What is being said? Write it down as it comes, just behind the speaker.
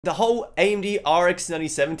The whole AMD RX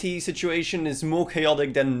 9070 situation is more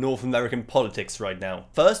chaotic than North American politics right now.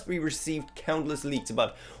 First, we received countless leaks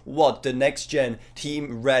about what the next-gen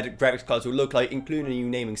Team Red graphics cards will look like, including a new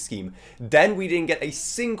naming scheme. Then we didn't get a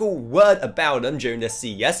single word about them during the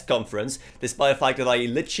CES conference, despite the fact that I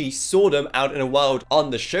literally saw them out in the wild on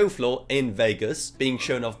the show floor in Vegas, being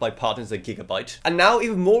shown off by partners at Gigabyte. And now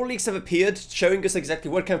even more leaks have appeared, showing us exactly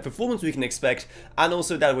what kind of performance we can expect, and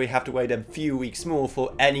also that we have to wait a few weeks more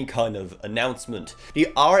for any kind of announcement. The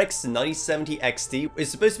RX 9070 XT is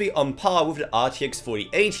supposed to be on par with the RTX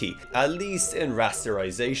 4080, at least in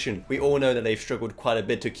rasterization. We all know that they've struggled quite a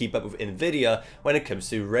bit to keep up with Nvidia when it comes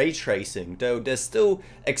to ray tracing, though they're still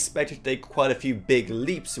expected to take quite a few big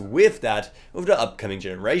leaps with that with the upcoming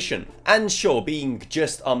generation. And sure, being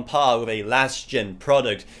just on par with a last gen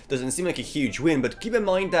product doesn't seem like a huge win, but keep in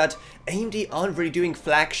mind that AMD aren't really doing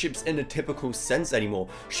flagships in the typical sense anymore.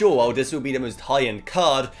 Sure, while this will be the most high-end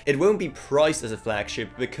card, it won't be priced as a flagship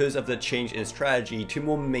because of the change in strategy to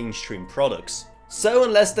more mainstream products. So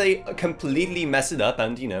unless they completely mess it up,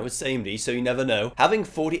 and you know, it's AMD, so you never know, having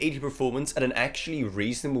 4080 performance at an actually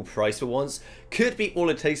reasonable price for once could be all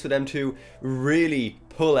it takes for them to really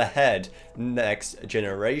pull ahead next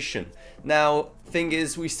generation. Now, thing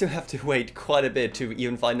is, we still have to wait quite a bit to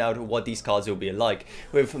even find out what these cards will be like,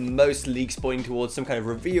 with most leaks pointing towards some kind of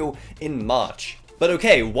reveal in March. But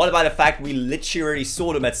okay, what about the fact we literally already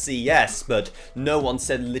saw them at CES, but no one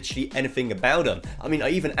said literally anything about them? I mean, I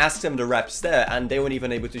even asked them the reps there, and they weren't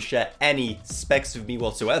even able to share any specs with me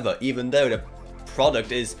whatsoever, even though the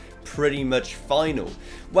product is pretty much final.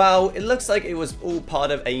 Well, it looks like it was all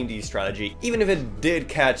part of AMD's strategy, even if it did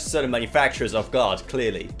catch certain manufacturers off guard,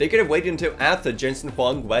 clearly. They could have waited until after Jensen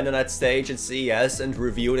Huang went on that stage at CES and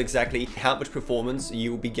revealed exactly how much performance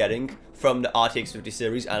you will be getting from the RTX 50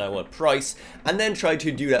 series and at what price, and then try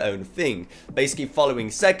to do their own thing, basically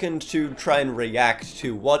following second to try and react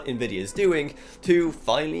to what Nvidia is doing to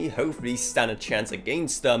finally hopefully stand a chance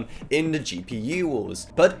against them in the GPU wars.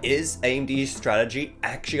 But is AMD's strategy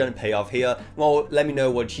actually going to pay off here? Well, let me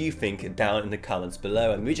know what you think down in the comments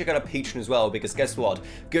below, and we check out our Patreon as well, because guess what,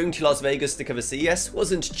 going to Las Vegas to cover CES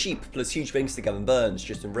wasn't cheap. Plus huge thanks to Gavin Burns,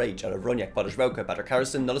 Justin Rage, Adam Ronyak, Badr Velko, Patrick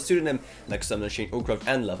Harrison, not a pseudonym, like Summoner, Shane Allcroft,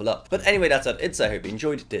 and Level Up. But anyway, that's it. I hope you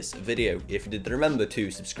enjoyed this video. If you did, then remember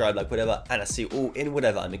to subscribe, like, whatever, and I'll see you all in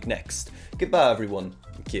whatever I make next. Goodbye, everyone.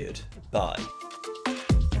 Goodbye.